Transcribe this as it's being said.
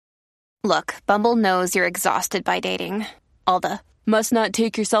Look, Bumble knows you're exhausted by dating. All the must not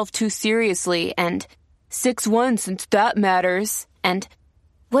take yourself too seriously and 6'1" since that matters. And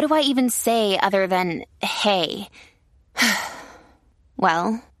what do I even say other than, hey?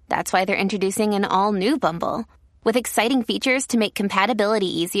 Well, that's why they're introducing an all-new Bumble with exciting features to make compatibility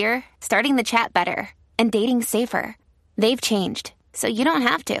easier, starting the chat better, and dating safer. They've changed, so you don't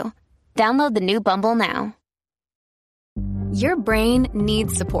have to. Download the new Bumble now. Your brain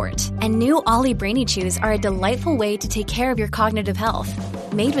needs support, and new Ollie Brainy Chews are a delightful way to take care of your cognitive health.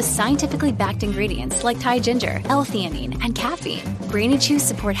 Made with scientifically backed ingredients like Thai ginger, L-theanine, and caffeine, Brainy Chews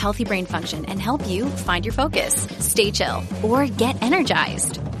support healthy brain function and help you find your focus, stay chill, or get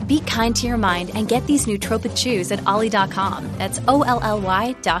energized. Be kind to your mind and get these nootropic chews at ollie.com. That's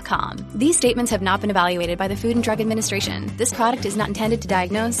OLLY.com. These statements have not been evaluated by the Food and Drug Administration. This product is not intended to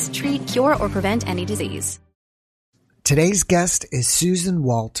diagnose, treat, cure, or prevent any disease. Today's guest is Susan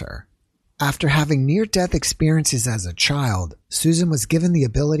Walter. After having near-death experiences as a child, Susan was given the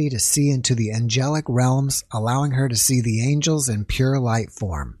ability to see into the angelic realms, allowing her to see the angels in pure light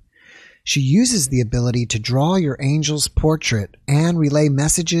form. She uses the ability to draw your angel's portrait and relay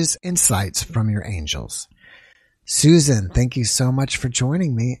messages, insights from your angels. Susan, thank you so much for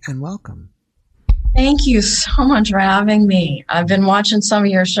joining me, and welcome. Thank you so much for having me. I've been watching some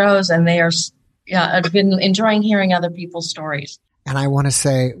of your shows, and I've been enjoying hearing other people's stories. And I want to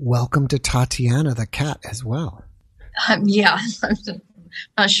say welcome to Tatiana the cat as well. Yeah, I'm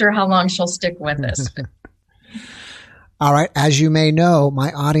not sure how long she'll stick with us. All right. As you may know,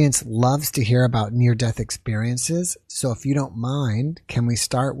 my audience loves to hear about near-death experiences. So if you don't mind, can we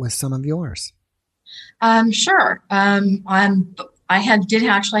start with some of yours? Sure. Did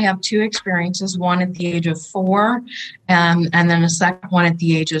actually have two experiences, one at the age of 4, and then a second one at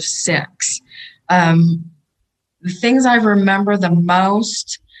the age of 6. The things I remember the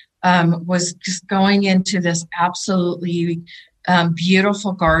most was just going into this absolutely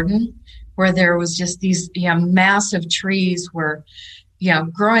beautiful garden where there was just these massive trees where,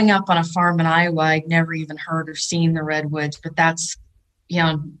 growing up on a farm in Iowa, I'd never even heard or seen the redwoods, but that's,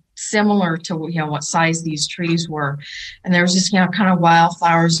 similar to, what size these trees were. And there was just, kind of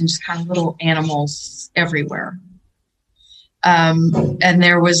wildflowers and just kind of little animals everywhere. And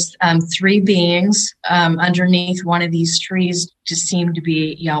there was 3 beings underneath one of these trees just seemed to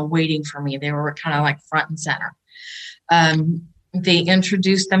be, waiting for me. They were kind of like front and center. They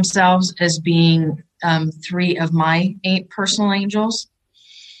introduced themselves as being 3 of my 8 personal angels.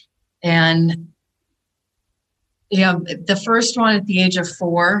 And, the first one at the age of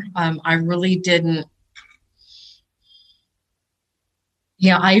 4, I really didn't.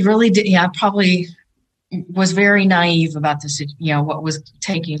 I probably was very naive about this, what was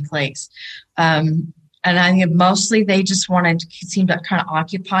taking place. And I think mostly they just seemed to kind of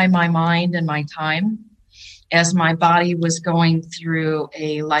occupy my mind and my time as my body was going through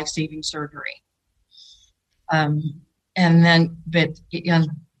a life-saving surgery. And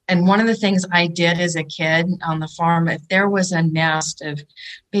one of the things I did as a kid on the farm, if there was a nest of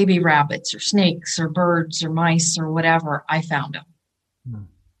baby rabbits or snakes or birds or mice or whatever, I found them. Hmm.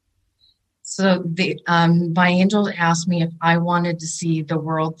 So my angels asked me if I wanted to see the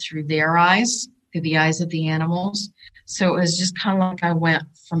world through their eyes, through the eyes of the animals. So it was just kind of like I went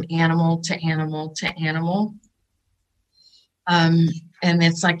from animal to animal to animal. And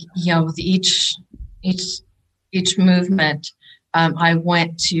it's like, with each movement, I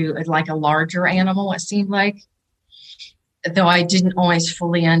went to like a larger animal, it seemed like, though I didn't always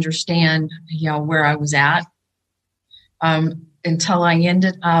fully understand, where I was at, until I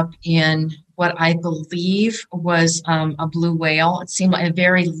ended up in what I believe was a blue whale. It seemed like a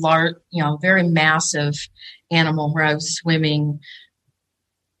very large, very massive animal where I was swimming.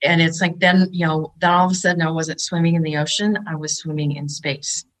 And it's like then all of a sudden I wasn't swimming in the ocean. I was swimming in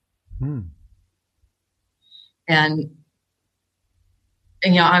space. Hmm. And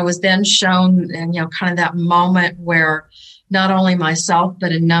I was then shown, and, kind of that moment where not only myself,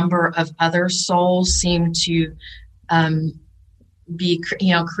 but a number of other souls seemed to be,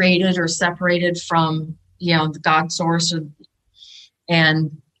 created or separated from, the God source.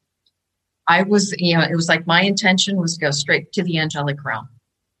 And I was, it was like my intention was to go straight to the angelic realm.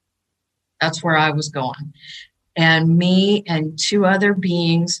 That's where I was going. And me and 2 other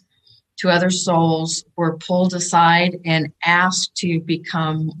beings, 2 other souls were pulled aside and asked to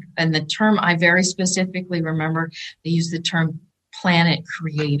become, and the term I very specifically remember, they used the term planet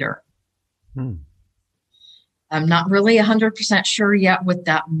creator. Hmm. I'm not really 100% sure yet what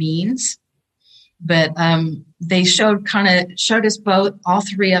that means, but they showed us both, all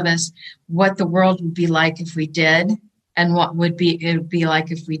 3 of us, what the world would be like if we did. and what it would be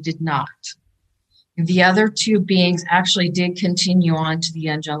like if we did not. The other two beings actually did continue on to the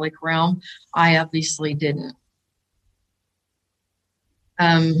angelic realm. I obviously didn't.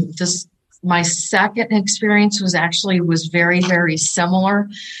 My second experience was very, very similar.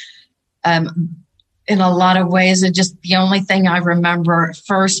 In a lot of ways, it just the only thing I remember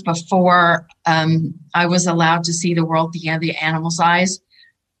first before I was allowed to see the world through the animal's eyes,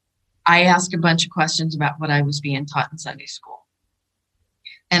 I asked a bunch of questions about what I was being taught in Sunday school.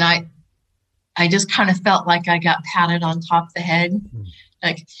 And I just kind of felt like I got patted on top of the head,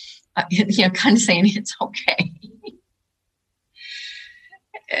 like, kind of saying it's okay.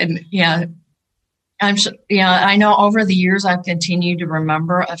 And I'm sure, I know over the years I've continued to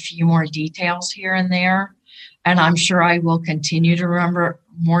remember a few more details here and there, and I'm sure I will continue to remember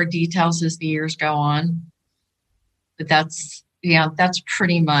more details as the years go on. But that's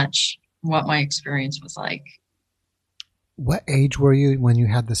pretty much what my experience was like. What age were you when you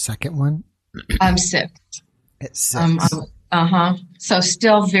had the second one? I'm 6. At 6. So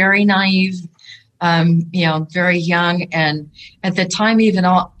still very naive, very young, and at the time, even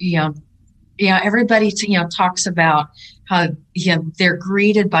everybody talks about how they're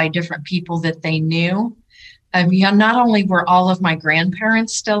greeted by different people that they knew. Not only were all of my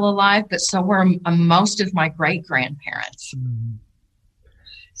grandparents still alive, but so were most of my great grandparents. Mm-hmm.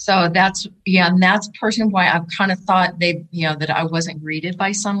 So that's personally why I've kind of thought that I wasn't greeted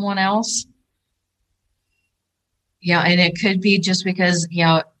by someone else. And it could be just because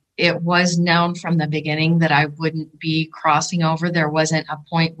it was known from the beginning that I wouldn't be crossing over. There wasn't a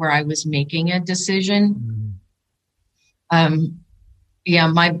point where I was making a decision. Mm-hmm.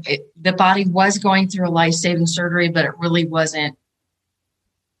 The body was going through a life-saving surgery, but it really wasn't,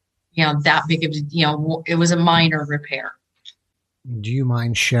 that big of, it was a minor repair. Do you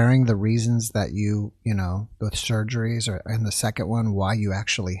mind sharing the reasons that both surgeries and the second one, why you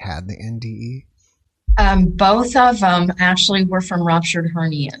actually had the NDE? Both of them actually were from ruptured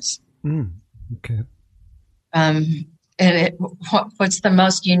hernias. Okay. And what's the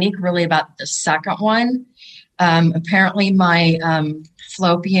most unique really about the second one? Apparently my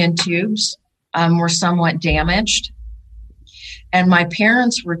fallopian tubes were somewhat damaged. And my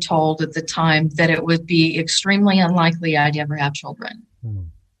parents were told at the time that it would be extremely unlikely I'd ever have children. Mm.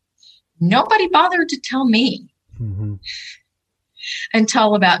 Nobody bothered to tell me. Mm-hmm.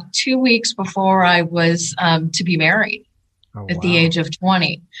 Until about 2 weeks before I was to be married at the age of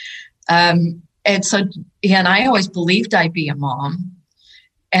 20. And I always believed I'd be a mom.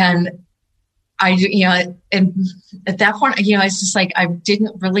 And and at that point, it's just like, I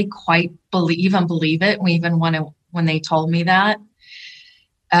didn't really quite believe it even when they told me that.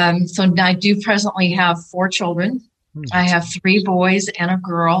 So I do presently have 4 children. Mm-hmm. I have 3 boys and a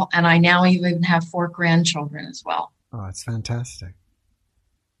girl, and I now even have 4 grandchildren as well. Oh, that's fantastic.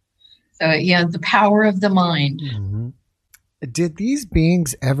 So, the power of the mind. Mm-hmm. Did these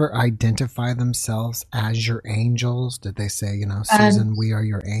beings ever identify themselves as your angels? Did they say, Susan, we are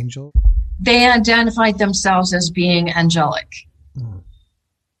your angel? They identified themselves as being angelic.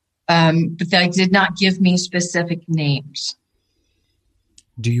 But they did not give me specific names.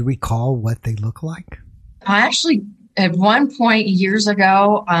 Do you recall what they look like? I actually, at one point years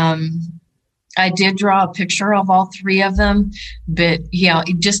ago, I did draw a picture of all 3 of them, but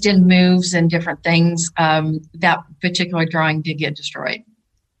just in moves and different things, that particular drawing did get destroyed.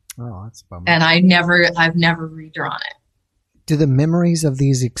 Oh, that's a bummer. And I've never redrawn it. Do the memories of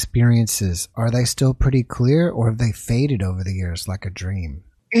these experiences, are they still pretty clear, or have they faded over the years like a dream?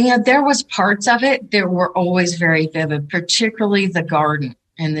 There was parts of it that were always very vivid, particularly the garden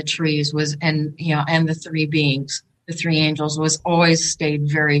and the trees and the 3 beings. The 3 angels was always stayed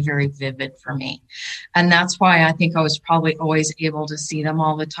very, very vivid for me. And that's why I think I was probably always able to see them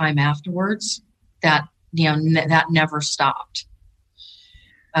all the time afterwards. That, that never stopped.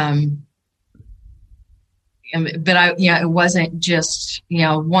 But it wasn't just,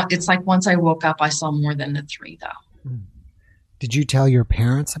 it's like once I woke up, I saw more than the 3 though. Did you tell your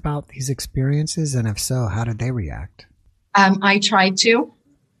parents about these experiences? And if so, how did they react? I tried to.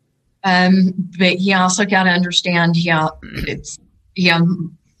 But you also got to understand, it's,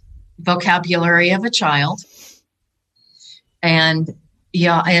 vocabulary of a child. And,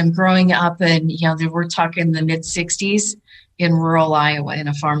 I am growing up in, we're talking the mid 60s in rural Iowa in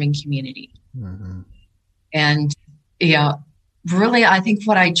a farming community. Mm-hmm. And, really, I think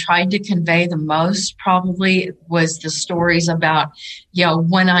what I tried to convey the most probably was the stories about,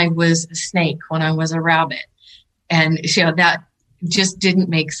 when I was a snake, when I was a rabbit. And, that just didn't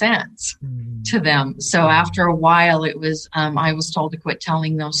make sense to them. So after a while, it was I was told to quit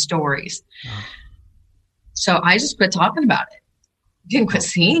telling those stories. So I just quit talking about it. Didn't quit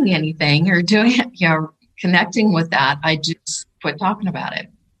seeing anything or doing it, connecting with that. I just quit talking about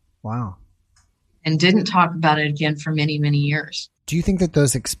it. Wow. And didn't talk about it again for many, many years. Do you think that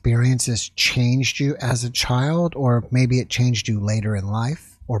those experiences changed you as a child, or maybe it changed you later in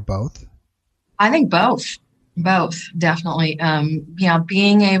life, or both? I think both, definitely.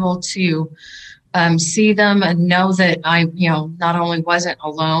 Being able to see them and know that I, not only wasn't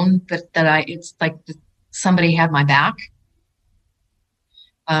alone, but that it's like somebody had my back.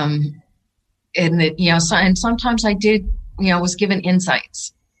 And that, and sometimes I did, was given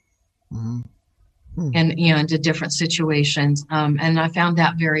insights. Mm-hmm. And, into different situations. And I found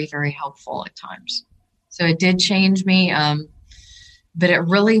that very, very helpful at times. So it did change me. But it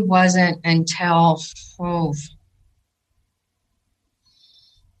really wasn't until,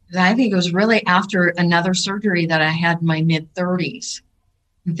 I think it was really after another surgery that I had in my mid-30s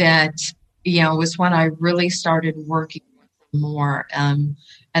that, was when I really started working more. And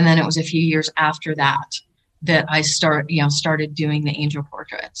then it was a few years after that I started doing the angel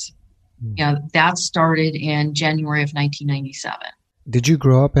portraits. That started in January of 1997. Did you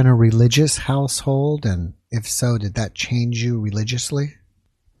grow up in a religious household? And if so, did that change you religiously?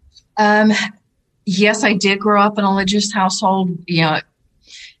 Yes, I did grow up in a religious household. The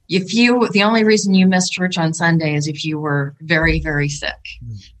only reason you missed church on Sunday is if you were very, very sick.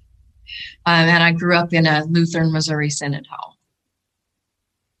 And I grew up in a Lutheran Missouri Synod home.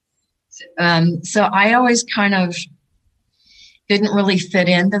 So I always kind of didn't really fit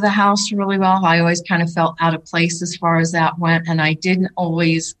into the house really well. I always kind of felt out of place as far as that went, and I didn't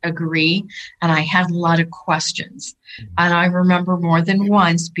always agree, and I had a lot of questions. And I remember more than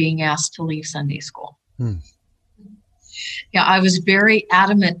once being asked to leave Sunday school. I was very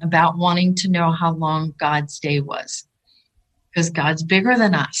adamant about wanting to know how long God's day was, because God's bigger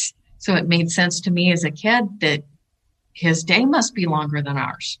than us. So it made sense to me as a kid that his day must be longer than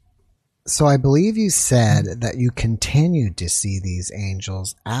ours. So I believe you said that you continued to see these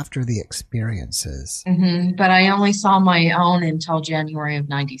angels after the experiences. Mm-hmm. But I only saw my own until January of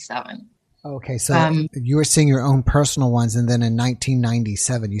 97. Okay, so you were seeing your own personal ones, and then in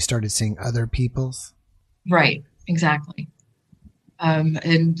 1997 you started seeing other people's? Right, exactly.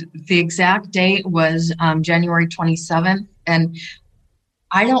 And the exact date was January 27th. And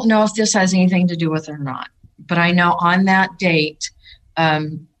I don't know if this has anything to do with it or not, but I know on that date,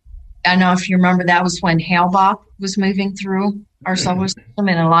 I know if you remember, that was when Hale-Bopp was moving through our solar system,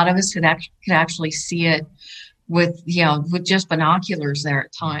 and a lot of us could actually see it with just binoculars there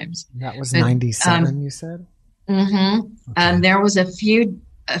at times. That was 97, you said? Mm-hmm. Okay. There was a few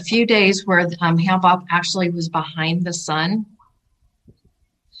days where Hale-Bopp actually was behind the sun.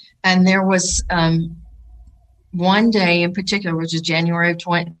 And there was one day in particular, which is January of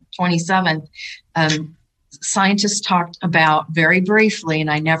 27th, scientists talked about very briefly, and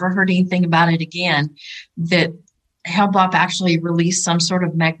I never heard anything about it again, that Hale-Bopp actually released some sort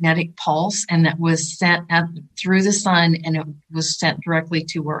of magnetic pulse, and that was sent through the sun, and it was sent directly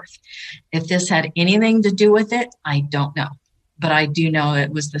to Earth. If this had anything to do with it, I don't know. But I do know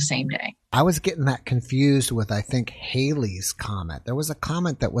it was the same day. I was getting that confused with, I think, Halley's Comet. There was a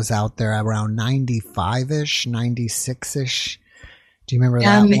comet that was out there around 95-ish, 96-ish. Do you remember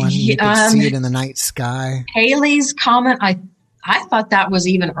that one? You could see it in the night sky. Halley's Comet, I thought that was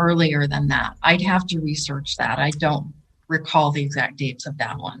even earlier than that. I'd have to research that. I don't recall the exact dates of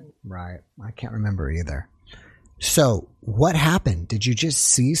that one. Right. I can't remember either. So what happened? Did you just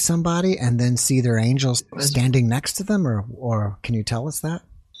see somebody and then see their angels standing next to them, or can you tell us that?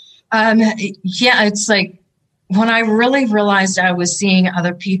 Yeah, it's like when I really realized I was seeing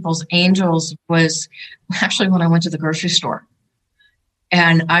other people's angels was actually when I went to the grocery store.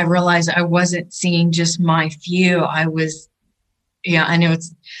 And I realized I wasn't seeing just my few. I know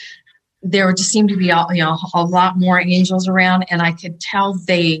there just seemed to be a lot more angels around, and I could tell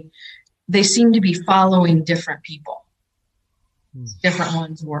they seemed to be following different people. Different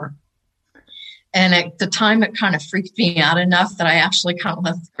ones were. And at the time, it kind of freaked me out enough that I actually kind of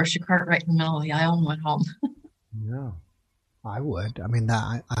left the grocery cart right in the middle of the aisle and went home. Yeah, I would. I mean,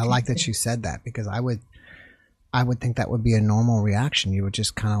 I like that you said that, because I would think that would be a normal reaction. You would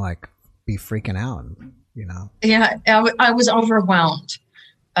just kind of like be freaking out, Yeah, I was overwhelmed.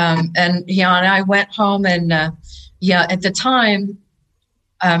 And I went home and, at the time,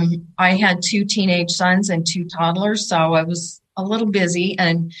 I had 2 teenage sons and 2 toddlers. So I was a little busy,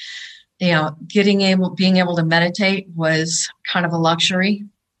 and, being able to meditate was kind of a luxury.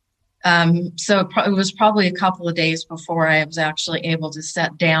 So it was probably a couple of days before I was actually able to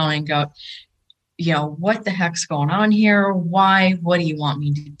sit down and go, what the heck's going on here? Why? What do you want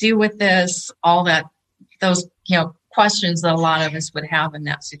me to do with this? All that those, questions that a lot of us would have in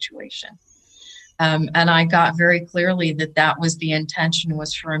that situation. And I got very clearly that was the intention,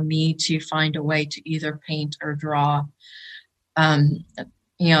 was for me to find a way to either paint or draw,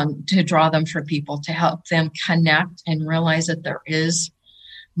 to draw them for people, to help them connect and realize that there is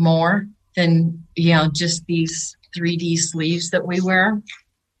more than, just these 3D sleeves that we wear.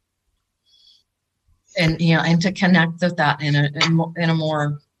 And, and to connect with that in a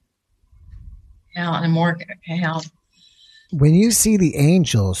more, When you see the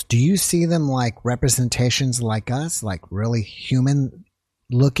angels, do you see them like representations like us, like really human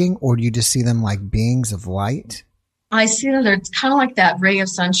looking, or do you just see them like beings of light? I see that it's kind of like that ray of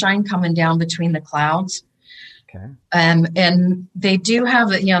sunshine coming down between the clouds. Okay. And they do have,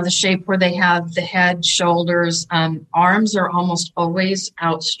 the shape where they have the head, shoulders, arms are almost always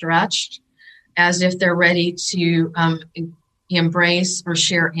outstretched, as if they're ready to embrace or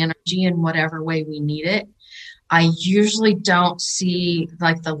share energy in whatever way we need it. I usually don't see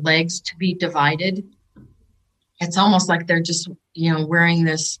like the legs to be divided. It's almost like they're just, wearing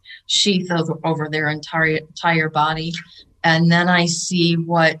this sheath over their entire body. And then I see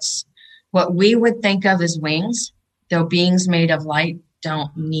what we would think of as wings, though beings made of light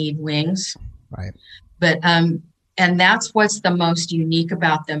don't need wings. Right. But, and that's what's the most unique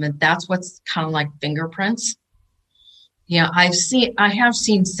about them. And that's what's kind of like fingerprints. I have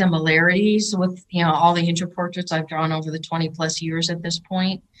seen similarities with, all the angel portraits I've drawn over the 20 plus years at this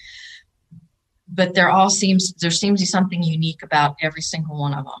point, but there seems to be something unique about every single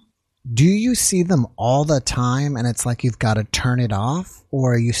one of them. Do you see them all the time and it's like you've got to turn it off,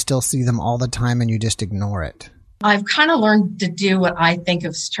 or you still see them all the time and you just ignore it? I've kind of learned to do what I think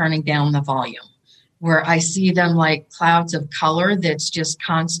of as turning down the volume, where I see them like clouds of color that's just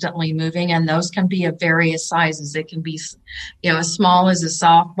constantly moving. And those can be of various sizes. It can be, as small as a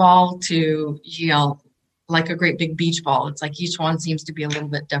softball to, like a great big beach ball. It's like each one seems to be a little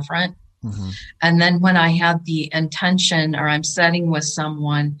bit different. Mm-hmm. And then when I have the intention, or I'm setting with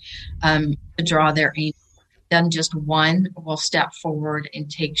someone to draw their angel, then just one will step forward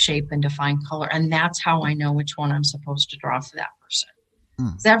and take shape and define color. And that's how I know which one I'm supposed to draw for that person.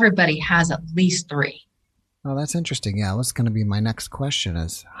 Because everybody has at least 3. Oh, that's interesting. Yeah, that's going to be my next question,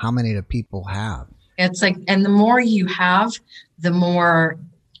 is how many do people have? It's like, and the more you have, the more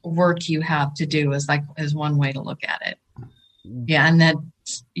work you have to do, is one way to look at it. Yeah. And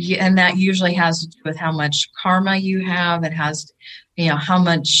that usually has to do with how much karma you have. It has, how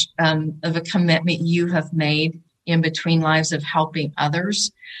much of a commitment you have made in between lives of helping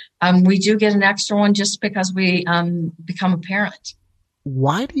others. We do get an extra one just because we become a parent.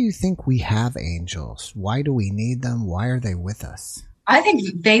 Why do you think we have angels? Why do we need them? Why are they with us? I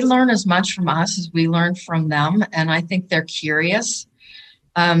think they learn as much from us as we learn from them. And I think they're curious.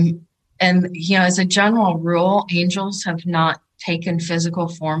 And, as a general rule, angels have not taken physical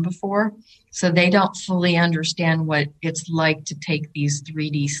form before. So they don't fully understand what it's like to take these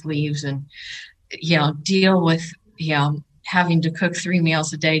 3D sleeves and, deal with, having to cook 3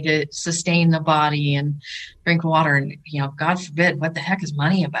 meals a day to sustain the body and drink water. And, God forbid, what the heck is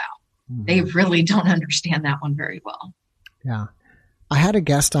money about? Mm-hmm. They really don't understand that one very well. Yeah. I had a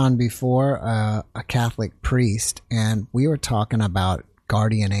guest on before, a Catholic priest, and we were talking about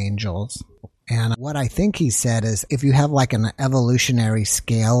guardian angels. And what I think he said is, if you have like an evolutionary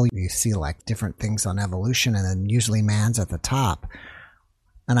scale, you see like different things on evolution, and then usually man's at the top.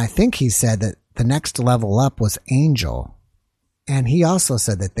 And I think he said that the next level up was angel. And he also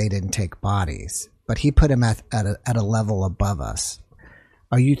said that they didn't take bodies, but he put them at a level above us.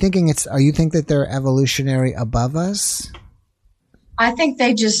 Are you think that they're evolutionary above us? I think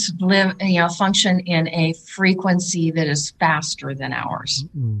they just live, function in a frequency that is faster than ours.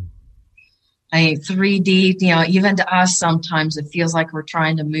 Mm-hmm. 3D, even to us, sometimes it feels like we're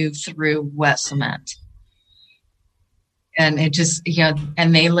trying to move through wet cement. And it just,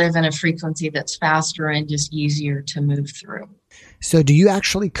 and they live in a frequency that's faster and just easier to move through. So do you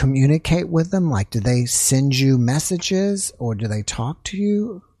actually communicate with them? Like, do they send you messages or do they talk to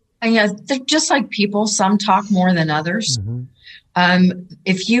you? And they're just like people. Some talk more than others. Mm-hmm.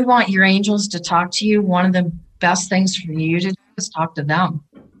 If you want your angels to talk to you, one of the best things for you to do is talk to them.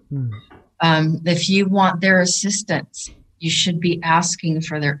 Mm. If you want their assistance, you should be asking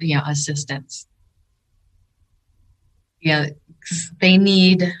for their assistance. Yeah,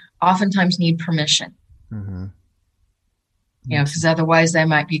 they oftentimes need permission. Mm-hmm. Because otherwise they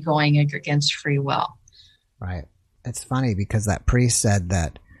might be going against free will. Right. It's funny because that priest said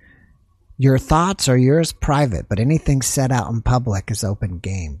that your thoughts are yours private, but anything said out in public is open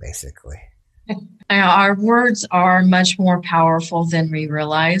game, basically. Our words are much more powerful than we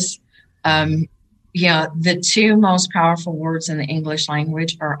realize. Yeah, the two most powerful words in the English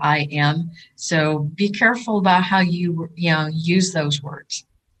language are I am. So be careful about how you use those words.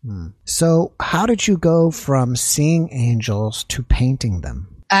 So how did you go from seeing angels to painting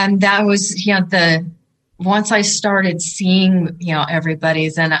them? That was, once I started seeing,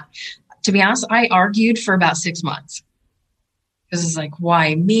 everybody's, and to be honest, I argued for about 6 months. Because it's like,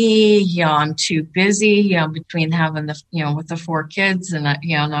 why me? I'm too busy, between having with the 4 kids, and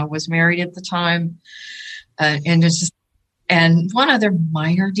I was married at the time. And it's just, and one other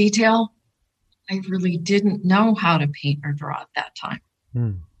minor detail, I really didn't know how to paint or draw at that time.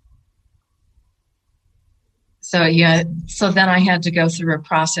 So then I had to go through a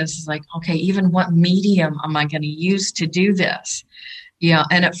process. It's like, okay, even what medium am I going to use to do this?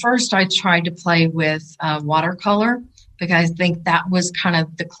 And at first I tried to play with watercolor, because I think that was kind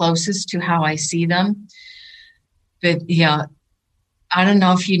of the closest to how I see them. But I don't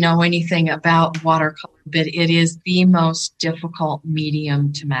know if you know anything about watercolor, but it is the most difficult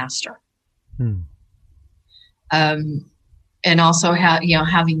medium to master. And also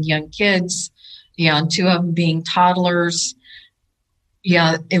having young kids, and 2 of them being toddlers.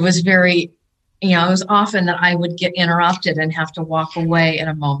 It was very, it was often that I would get interrupted and have to walk away at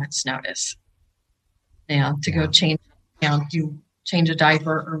a moment's notice, to go change a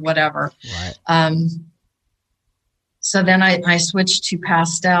diaper or whatever. Right. So then I switched to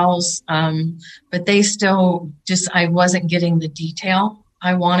pastels, but they still I wasn't getting the detail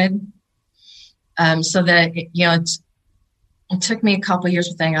I wanted. So that, it took me a couple of years,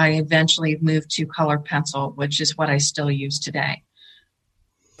 but then I eventually moved to colored pencil, which is what I still use today.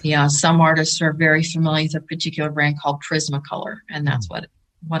 Some artists are very familiar with a particular brand called Prismacolor, and that's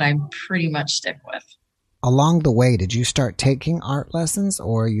what I pretty much stick with. Along the way, did you start taking art lessons,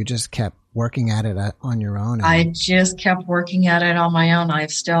 or you just kept working at it on your own? I just kept working at it on my own.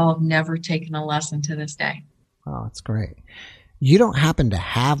 I've still never taken a lesson to this day. Oh, that's great. You don't happen to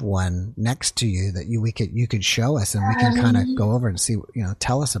have one next to you that you could show us, and we can kind of go over and see,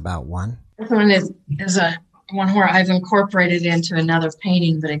 tell us about one. This one is a one where I've incorporated into another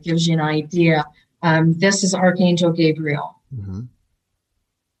painting, but it gives you an idea. This is Archangel Gabriel. Mm-hmm.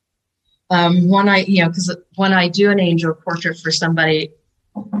 Because when I do an angel portrait for somebody,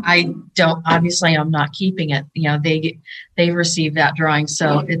 I'm not keeping it. They receive that drawing.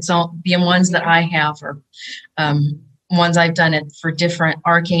 So it's all the ones that I have are ones I've done it for different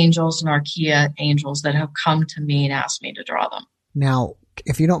archangels and archaea angels that have come to me and asked me to draw them. Now,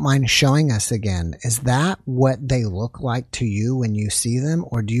 if you don't mind showing us again, is that what they look like to you when you see them,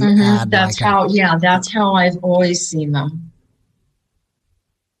 or do you add? That's how I've always seen them.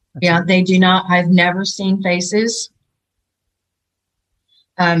 They do not. I've never seen faces.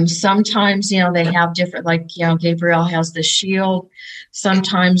 Sometimes, they have different, Gabriel has the shield.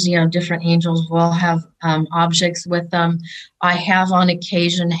 Sometimes, different angels will have objects with them. I have on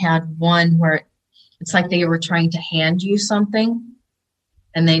occasion had one where it's like they were trying to hand you something.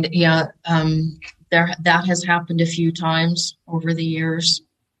 And that has happened a few times over the years.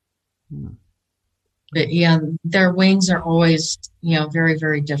 But their wings are always, very,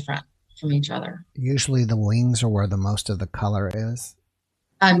 very different from each other. Usually the wings are where the most of the color is.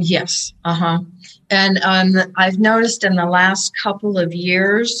 Yes. And I've noticed in the last couple of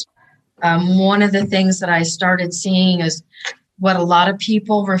years, one of the things that I started seeing is what a lot of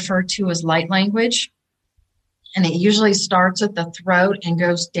people refer to as light language. And it usually starts at the throat and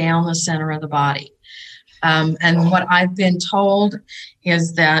goes down the center of the body. And what I've been told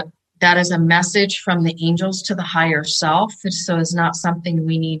is that is a message from the angels to the higher self. So it's not something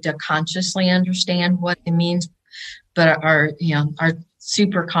we need to consciously understand what it means, but our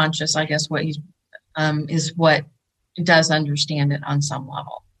super conscious, I guess, is what does understand it on some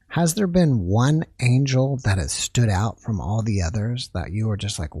level. Has there been one angel that has stood out from all the others that you were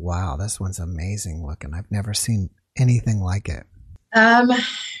just like, wow, this one's amazing looking? I've never seen anything like it. No,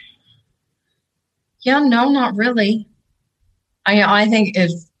 not really. I think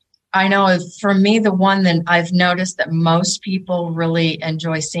for me, the one that I've noticed that most people really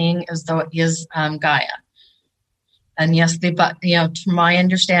enjoy seeing is Gaia. And yes, to my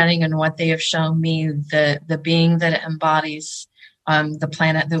understanding and what they have shown me, the being that embodies the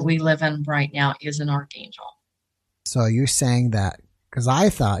planet that we live in right now is an archangel. So you're saying that, because I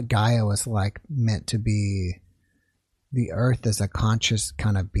thought Gaia was meant to be the earth as a conscious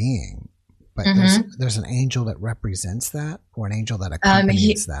kind of being, but there's an angel that represents that, or an angel that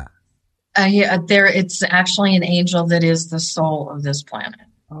accompanies that. It's actually an angel that is the soul of this planet.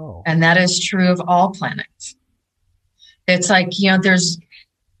 Oh, and that is true of all planets. It's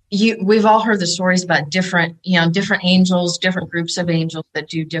we've all heard the stories about different angels, different groups of angels that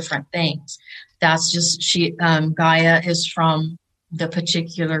do different things. That's just Gaia is from the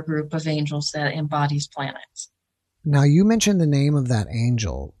particular group of angels that embodies planets. Now, you mentioned the name of that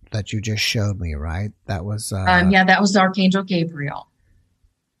angel that you just showed me, right? That was that was Archangel Gabriel.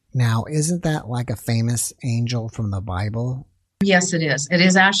 Now, isn't that like a famous angel from the Bible? Yes, it is. It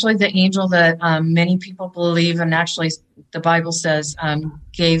is actually the angel that many people believe, and actually the Bible says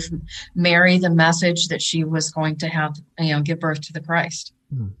gave Mary the message that she was going to have, give birth to the Christ.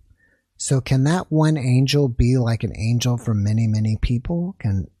 So can that one angel be like an angel for many, many people?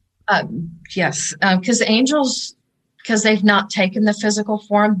 Yes, because angels, because they've not taken the physical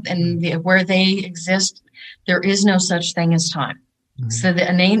form, and where they exist, there is no such thing as time. So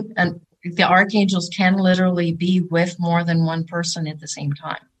the archangels can literally be with more than one person at the same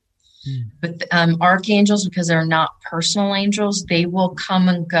time. But archangels, because they're not personal angels, they will come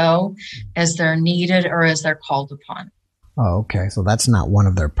and go as they're needed or as they're called upon. Oh, okay. So that's not one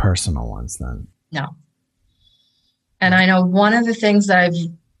of their personal ones then. No. And I know one of the things that I've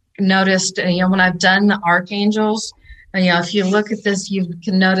noticed, when I've done the archangels, if you look at this, you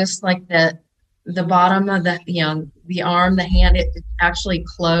can notice like the bottom of the arm, the hand, it's actually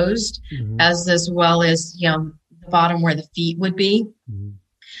closed, as well as, the bottom where the feet would be.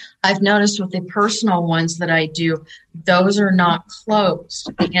 I've noticed with the personal ones that I do, those are not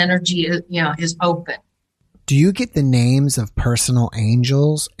closed. The energy is open. Do you get the names of personal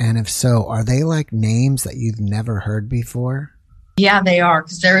angels? And if so, are they like names that you've never heard before? Yeah, they are,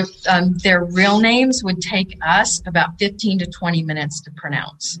 because their real names would take us about 15 to 20 minutes to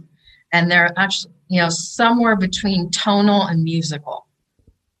pronounce. And they're actually, somewhere between tonal and musical.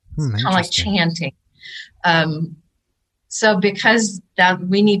 Kind of like chanting. So because that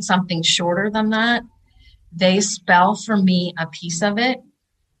we need something shorter than that, they spell for me a piece of it.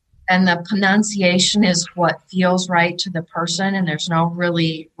 And the pronunciation is what feels right to the person. And there's no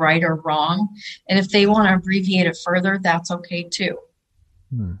really right or wrong. And if they want to abbreviate it further, that's okay too.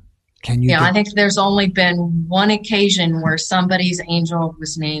 Can you? I think there's only been one occasion where somebody's angel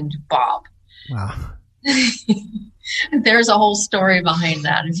was named Bob. Wow. There's a whole story behind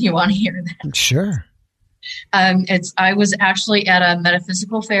that if you want to hear that. Sure. I was actually at a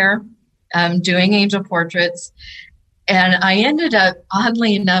metaphysical fair doing angel portraits, and I ended up,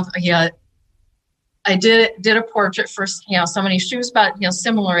 oddly enough, I did a portrait for somebody. She was about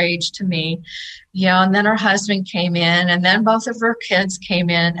similar age to me, and then her husband came in, and then both of her kids came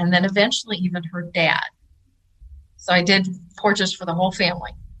in, and then eventually even her dad. So I did portraits for the whole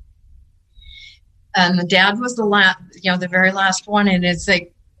family. And the dad was the very last one, and it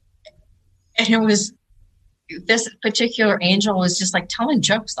was this particular angel was just like telling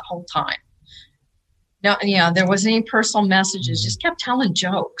jokes the whole time. No, there wasn't any personal messages; just kept telling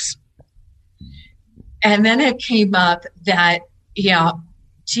jokes. And then it came up that,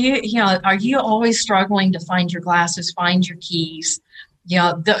 are you always struggling to find your glasses, find your keys?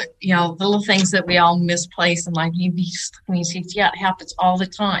 The little things that we all misplace in life. Yeah, it happens all the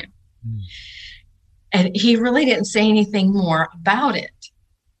time. And he really didn't say anything more about it.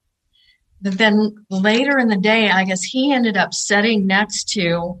 But then later in the day, I guess he ended up sitting next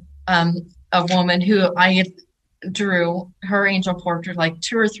to a woman who I had drew her angel portrait like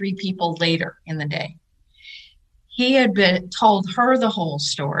 2 or 3 people later in the day. He had told her the whole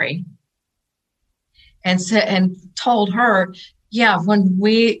story and told her, when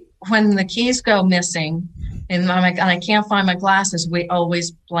the keys go missing and I can't find my glasses, we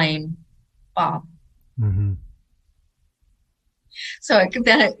always blame Bob. Mm-hmm. So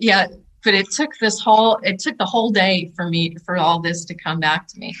but it took the whole day for all this to come back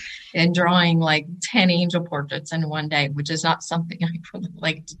to me, and drawing like 10 angel portraits in one day, which is not something I would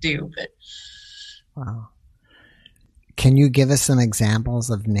like to do. But wow. Can you give us some examples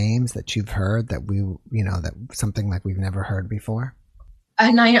of names that you've heard that that something like we've never heard before?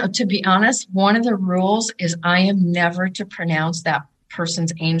 And to be honest, one of the rules is I am never to pronounce that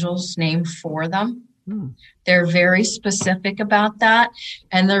person's angel's name for them. They're very specific about that.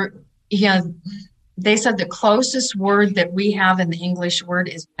 And they said the closest word that we have in the English word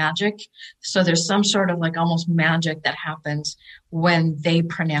is magic. So there's some sort of like almost magic that happens when they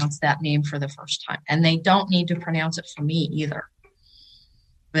pronounce that name for the first time. And they don't need to pronounce it for me either.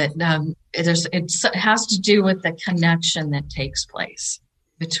 But it has to do with the connection that takes place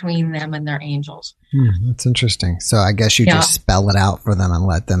between them and their angels. That's interesting. So I guess you just spell it out for them and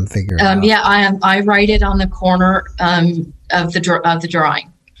let them figure it out. Yeah, I write it on the corner of the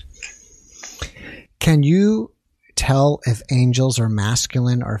drawing. Can you tell if angels are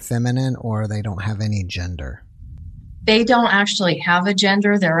masculine or feminine, or they don't have any gender? They don't actually have a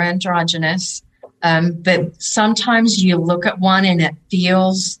gender. They're androgynous. But sometimes you look at one and it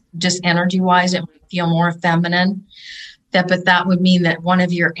feels, just energy-wise, it might feel more feminine. But that would mean that one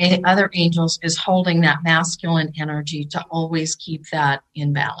of your other angels is holding that masculine energy to always keep that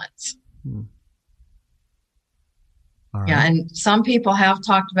in balance. All right. Yeah, and some people have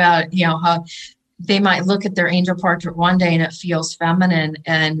talked about, how they might look at their angel portrait one day and it feels feminine,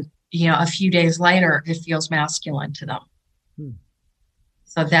 and a few days later it feels masculine to them.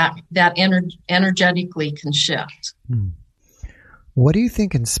 So that energetically can shift. What do you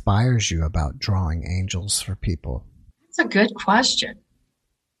think inspires you about drawing angels for people? That's a good question.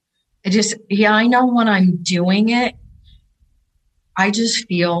 I know when I'm doing it, I just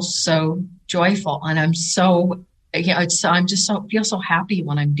feel so joyful, and I'm so, feel so happy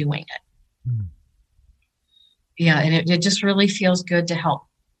when I'm doing it. Yeah, and it just really feels good to help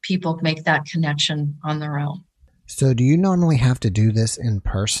people make that connection on their own. So do you normally have to do this in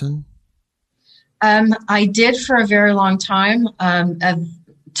person? I did for a very long time. It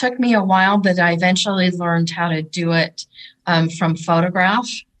took me a while, but I eventually learned how to do it from photograph.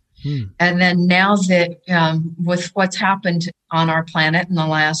 And then now that with what's happened on our planet in the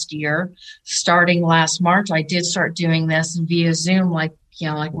last year, starting last March, I did start doing this via Zoom, like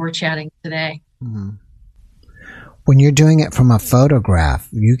we're chatting today. When you're doing it from a photograph,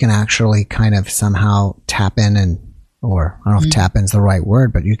 you can actually kind of somehow tap in or I don't know if tap in's the right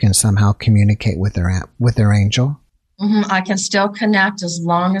word, but you can somehow communicate with their angel. I can still connect as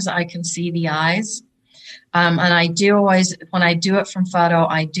long as I can see the eyes. And I do always, when I do it from photo,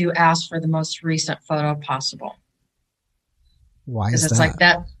 I do ask for the most recent photo possible. Why is that? Because it's like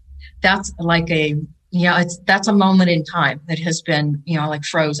that. That's like that's a moment in time that has been, like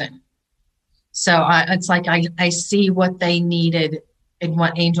frozen. So it's like I see what they needed and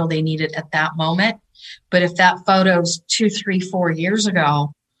what angel they needed at that moment. But if that photo's 2, 3, 4 years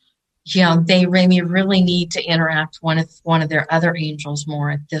ago, they really need to interact with one of their other angels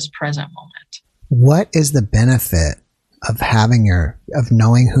more at this present moment. What is the benefit of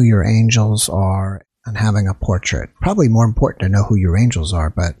knowing who your angels are and having a portrait? Probably more important to know who your angels are,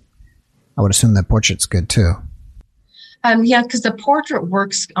 but I would assume that portrait's good too. Because the portrait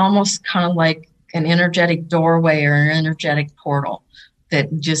works almost kind of like an energetic doorway or an energetic portal that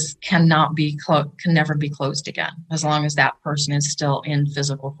just can never be closed again, as long as that person is still in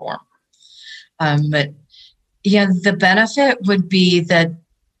physical form. But the benefit would be that,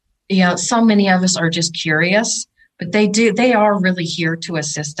 so many of us are just curious, but they are really here to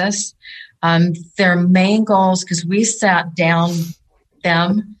assist us. Their main goals, because we sat down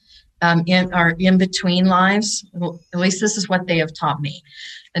them in our in-between lives, at least this is what they have taught me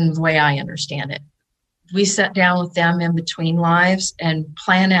and the way I understand it. We sat down with them in between lives and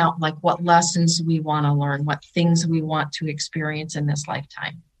plan out like what lessons we want to learn, what things we want to experience in this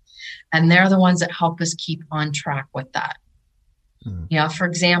lifetime. And they're the ones that help us keep on track with that. For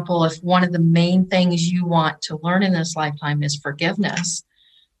example, if one of the main things you want to learn in this lifetime is forgiveness,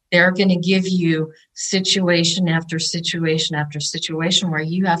 they're going to give you situation after situation after situation where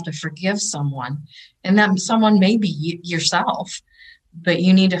you have to forgive someone. And that someone may be yourself, but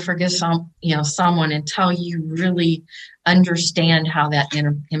you need to forgive someone until you really understand how that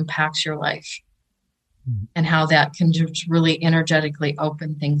impacts your life and how that can just really energetically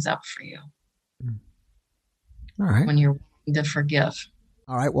open things up for you. All right. When you're willing to forgive.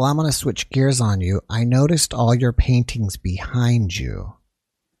 All right. Well, I'm going to switch gears on you. I noticed all your paintings behind you.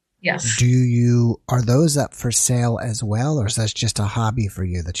 Yes. Are those up for sale as well, or is that just a hobby for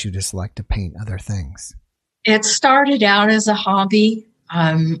you that you just like to paint other things? It started out as a hobby,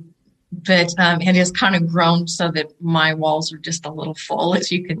 but it has kind of grown so that my walls are just a little full,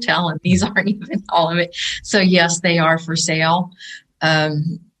 as you can tell, and these aren't even all of it. So yes, they are for sale.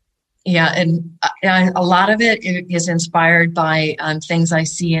 And a lot of it is inspired by things I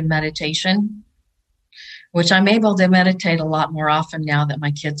see in meditation, which I'm able to meditate a lot more often now that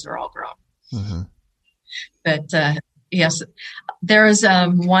my kids are all grown. Mm-hmm. But yes, there is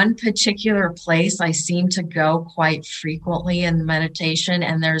one particular place I seem to go quite frequently in meditation,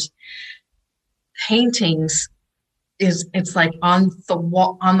 and there's paintings. It's like on the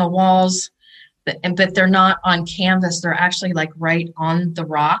walls, but they're not on canvas. They're actually like right on the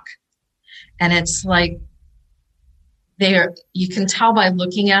rock, and it's like you can tell by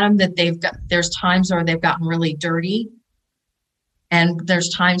looking at them that there's times where they've gotten really dirty. And there's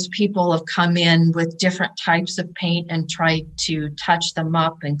times people have come in with different types of paint and tried to touch them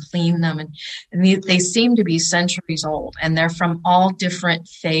up and clean them. And they seem to be centuries old, and they're from all different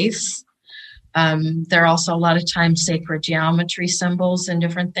faiths. They're also a lot of times sacred geometry symbols and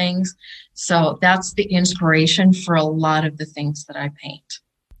different things. So that's the inspiration for a lot of the things that I paint.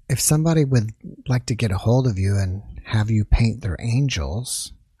 If somebody would like to get a hold of you and have you paint their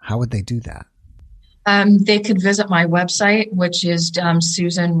angels, how would they do that? They could visit my website, which is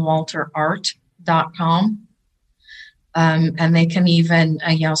SusanWalterArt.com. And they can even,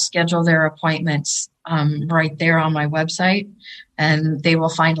 schedule their appointments right there on my website, and they will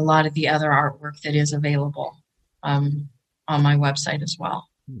find a lot of the other artwork that is available on my website as well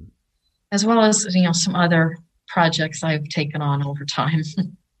as some other projects I've taken on over time.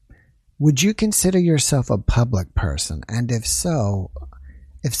 Would you consider yourself a public person? And if so,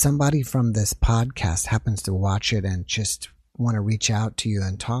 if somebody from this podcast happens to watch it and just want to reach out to you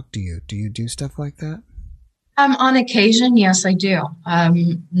and talk to you, do you do stuff like that? On occasion, yes, I do.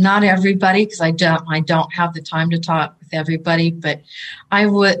 Not everybody, because I don't have the time to talk with everybody, but I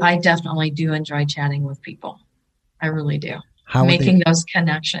definitely do enjoy chatting with people. I really do. Making those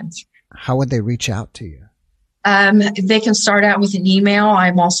connections. How would they reach out to you? They can start out with an email.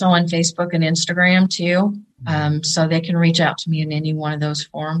 I'm also on Facebook and Instagram too. So they can reach out to me in any one of those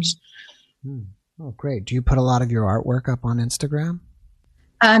forms. Oh, great. Do you put a lot of your artwork up on Instagram?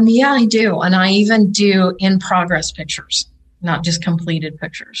 Yeah, I do. And I even do in-progress pictures, not just completed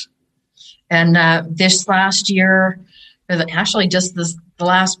pictures. And this last year, actually just the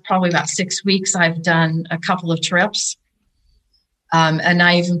last probably about 6 weeks, I've done a couple of trips. And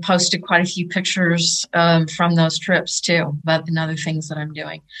I even posted quite a few pictures from those trips too, but and other things that I'm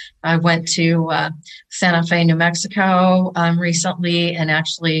doing. I went to Santa Fe, New Mexico recently, and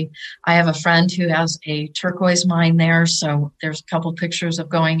actually I have a friend who has a turquoise mine there, so there's a couple pictures of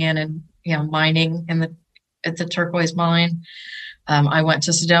going in and mining at the turquoise mine. I went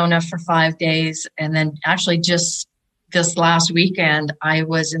to Sedona for 5 days, and then actually just this last weekend I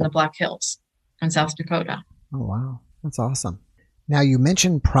was in the Black Hills in South Dakota. Oh wow, that's awesome. Now, you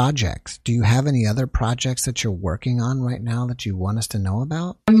mentioned projects. Do you have any other projects that you're working on right now that you want us to know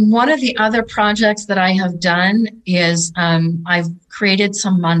about? One of the other projects that I have done is I've created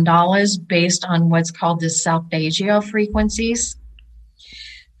some mandalas based on what's called the solfeggio frequencies.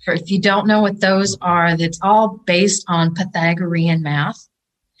 If you don't know what those are, that's all based on Pythagorean math.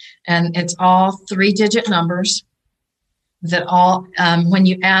 And it's all 3-digit numbers that all, when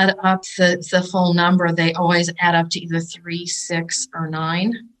you add up the full number, they always add up to either 3, 6, or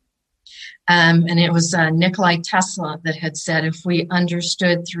 9. And it was Nikola Tesla that had said, if we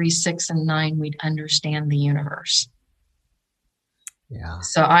understood 3, 6, and 9, we'd understand the universe. Yeah.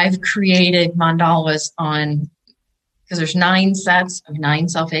 So I've created mandalas because there's 9 sets of 9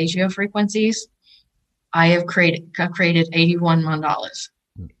 solfeggio frequencies. I have created 81 mandalas.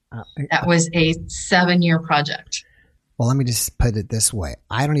 That was a 7-year project. Well, let me just put it this way.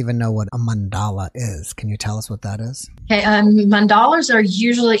 I don't even know what a mandala is. Can you tell us what that is? Okay, mandalas are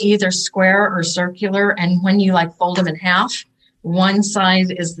usually either square or circular, and when you fold them in half, one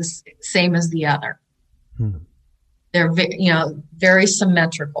side is the same as the other. They're very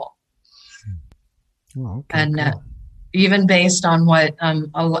symmetrical, Oh, okay, and cool. Even based on what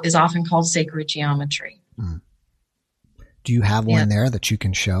is often called sacred geometry. Do you have one there that you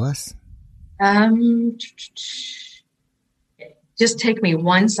can show us? Just take me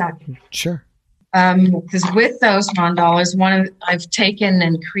 1 second. Sure. Because with those mandalas, I've taken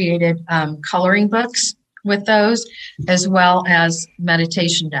and created coloring books with those, as well as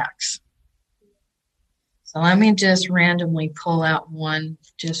meditation decks. So let me just randomly pull out one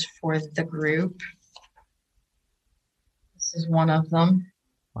just for the group. This is one of them.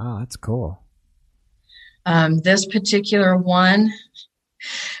 Wow, that's cool. This particular one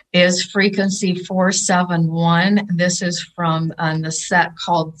is frequency 471. This is from the set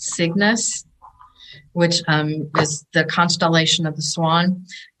called Cygnus, which is the constellation of the swan.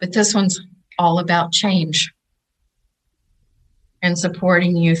 But this one's all about change and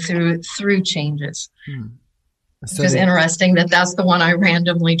supporting you through changes. So it's interesting that's the one I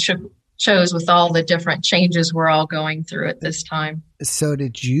randomly chose with all the different changes we're all going through at this time. So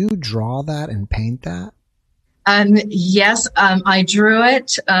did you draw that and paint that? Yes, I drew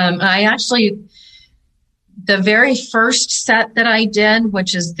it. The very first set that I did,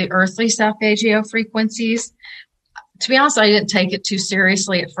 which is the earthly solfeggio frequencies, to be honest, I didn't take it too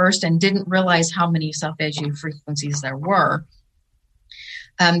seriously at first and didn't realize how many solfeggio frequencies there were.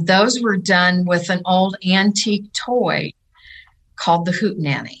 Those were done with an old antique toy called the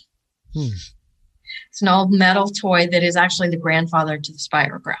Hootenanny. It's an old metal toy that is actually the grandfather to the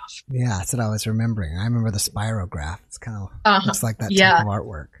spirograph. Yeah, that's what I was remembering. I remember the spirograph. It's kind of looks like that type of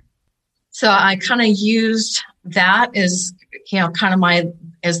artwork. So I kind of used that as, kind of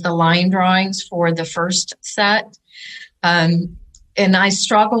as the line drawings for the first set. And I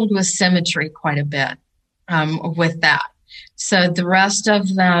struggled with symmetry quite a bit with that. So the rest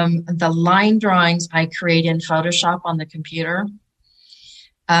of them, the line drawings I create in Photoshop on the computer.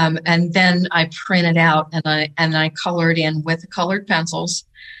 And then I print it out and I color it in with colored pencils.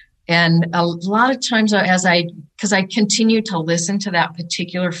 And a lot of times because I continue to listen to that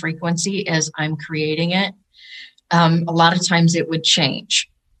particular frequency as I'm creating it, a lot of times it would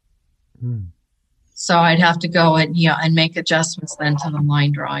change. So I'd have to go and make adjustments then to the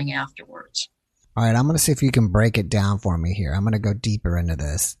line drawing afterwards. All right, I'm going to see if you can break it down for me here. I'm going to go deeper into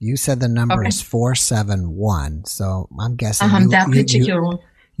this. You said the number is 471, so I'm guessing that particular one.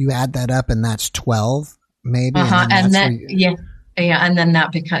 You add that up, and that's 12, maybe. And then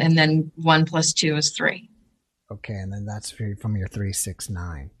and then 1 plus 2 is 3. Okay, and then that's from your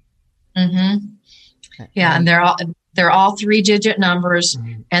 369. Yeah, and they're all 3-digit numbers,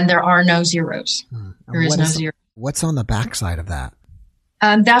 and there are no zeros. There is no zero. What's on the backside of that?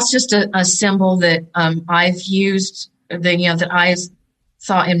 That's just a symbol that I've used, that I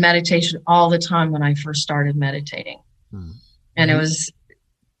saw in meditation all the time when I first started meditating. And it was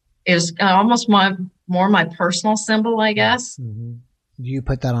almost more my personal symbol, I guess. Do you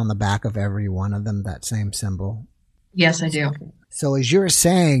put that on the back of every one of them, that same symbol? Yes, I do. So as you're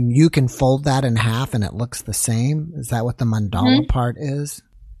saying, you can fold that in half and it looks the same? Is that what the mandala part is?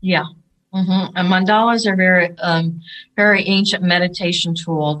 Yeah. And mandalas are very ancient meditation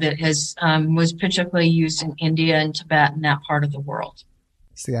tool that was particularly used in India and Tibet and that part of the world.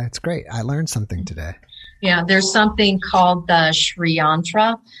 See, that's great. I learned something today. Yeah, there's something called the Sri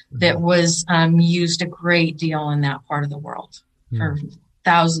Yantra that was used a great deal in that part of the world for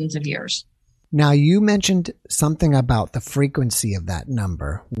thousands of years. Now, you mentioned something about the frequency of that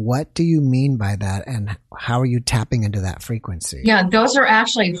number. What do you mean by that, and how are you tapping into that frequency? Yeah, those are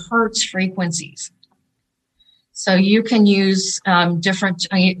actually Hertz frequencies. So you can use different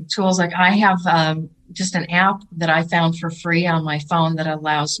tools. Like I have just an app that I found for free on my phone that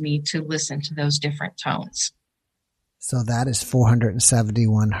allows me to listen to those different tones. So that is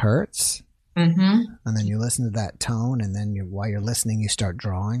 471 hertz? And then you listen to that tone, and then while you're listening, you start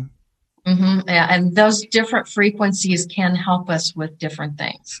drawing? Yeah, and those different frequencies can help us with different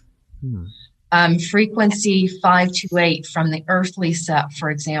things. Frequency 528 from the earthly set,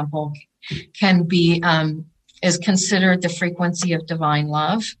 for example, can be is considered the frequency of divine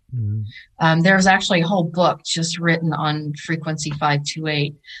love. There's actually a whole book just written on frequency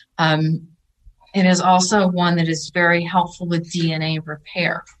 528. It is also one that is very helpful with DNA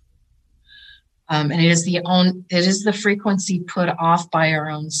repair. And it is the frequency put off by our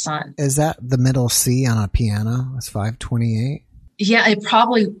own sun. Is that the middle C on a piano? It's 528? Yeah,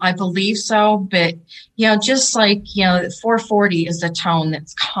 I believe so. But, just like, 440 is the tone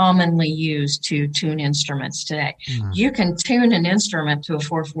that's commonly used to tune instruments today. You can tune an instrument to a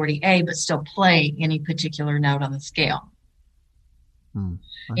 440A, but still play any particular note on the scale.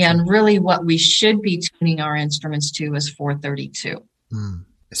 And really what we should be tuning our instruments to is 432.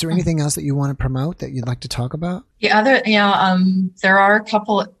 Is there anything else that you want to promote that you'd like to talk about? There are a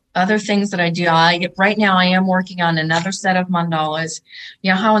couple other things that I do. Right now I am working on another set of mandalas.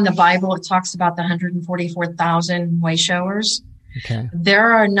 How in the Bible it talks about the 144,000 way showers. Okay.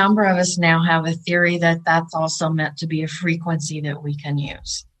 There are a number of us now have a theory that that's also meant to be a frequency that we can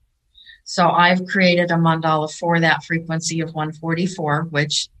use. So I've created a mandala for that frequency of 144,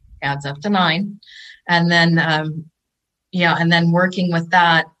 which adds up to 9. And then, and then working with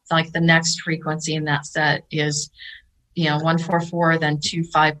that, like the next frequency in that set is, 144, then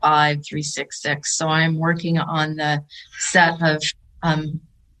 255, 366. So I'm working on the set of the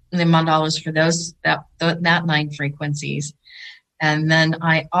mandalas for that 9 frequencies. And then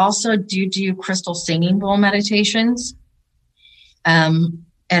I also do crystal singing bowl meditations. And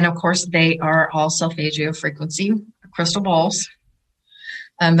of course, they are all solfeggio frequency crystal bowls.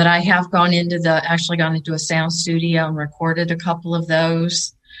 But I have gone into a sound studio and recorded a couple of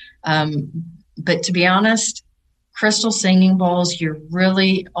those. But to be honest, crystal singing bowls, you're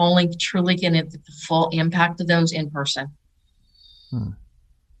really only truly going to get the full impact of those in person.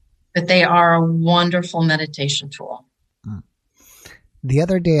 But they are a wonderful meditation tool. The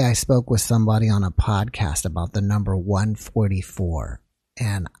other day I spoke with somebody on a podcast about the number 144,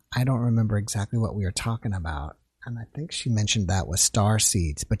 and I don't remember exactly what we were talking about. And I think she mentioned that was star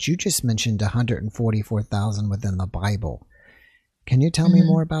seeds, but you just mentioned 144,000 within the Bible. Can you tell me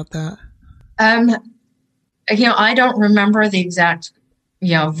more about that? I don't remember the exact,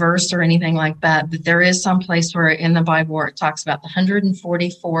 verse or anything like that, but there is some place where in the Bible where it talks about the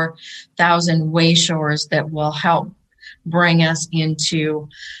 144,000 way showers that will help bring us into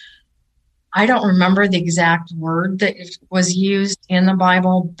I don't remember the exact word that was used in the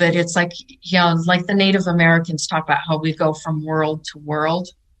Bible, but it's like, like the Native Americans talk about how we go from world to world.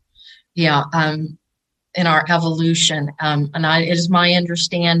 In our evolution. It is my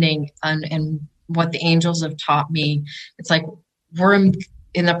understanding and what the angels have taught me. It's like we're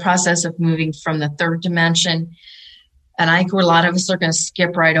in the process of moving from the third dimension. And I think a lot of us are going to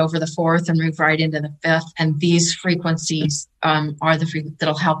skip right over the fourth and move right into the fifth. And these frequencies are the frequencies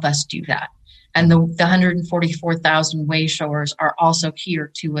that'll help us do that. And the 144,000 way showers are also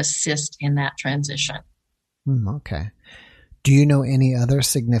here to assist in that transition. Okay. Do you know any other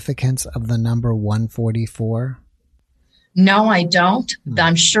significance of the number 144? No, I don't.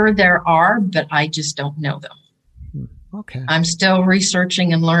 I'm sure there are, but I just don't know them. Okay. I'm still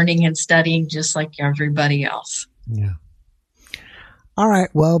researching and learning and studying just like everybody else. Yeah. All right.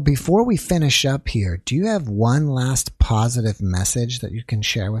 Well, before we finish up here, do you have one last positive message that you can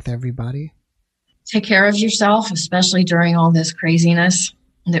share with everybody? Take care of yourself, especially during all this craziness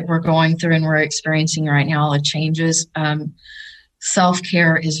that we're going through and we're experiencing right now, all the changes.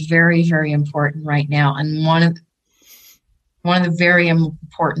 Self-care is very, very important right now. And one of the very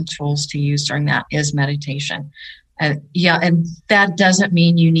important tools to use during that is meditation. And that doesn't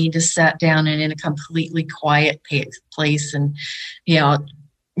mean you need to sit down and in a completely quiet place and,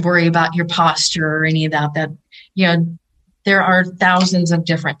 worry about your posture or any of that. There are thousands of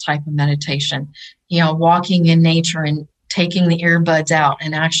different type of meditation, walking in nature and taking the earbuds out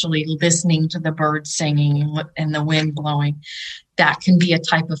and actually listening to the birds singing and the wind blowing. That can be a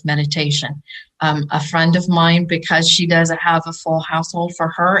type of meditation. A friend of mine, because she doesn't have a full household, for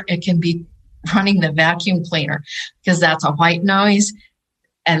her, it can be running the vacuum cleaner because that's a white noise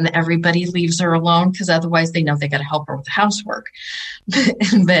and everybody leaves her alone because otherwise they know they got to help her with the housework.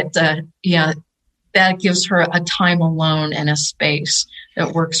 But that gives her a time alone and a space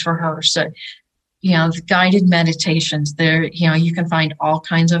that works for her. So, the guided meditations there, you can find all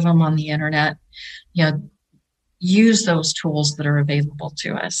kinds of them on the internet. Use those tools that are available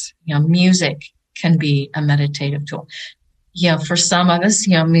to us. Music can be a meditative tool. For some of us,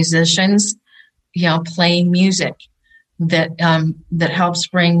 musicians, playing music that helps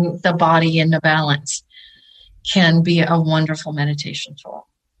bring the body into balance can be a wonderful meditation tool.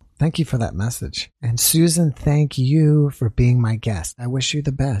 Thank you for that message. And Susan, thank you for being my guest. I wish you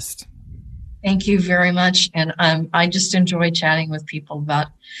the best. Thank you very much. And I just enjoy chatting with people about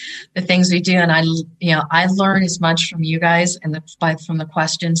the things we do. And I learn as much from you guys and from the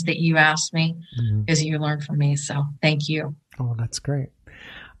questions that you ask me as you learn from me. So thank you. Oh, that's great.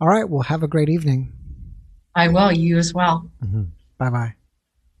 All right. Well, have a great evening. I will. You as well. Bye-bye.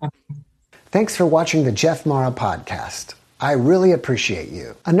 Thanks for watching the Jeff Mara podcast. I really appreciate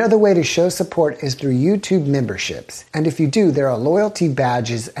you. Another way to show support is through YouTube memberships. And if you do, there are loyalty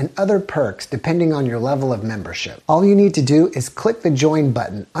badges and other perks depending on your level of membership. All you need to do is click the join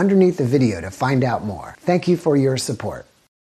button underneath the video to find out more. Thank you for your support.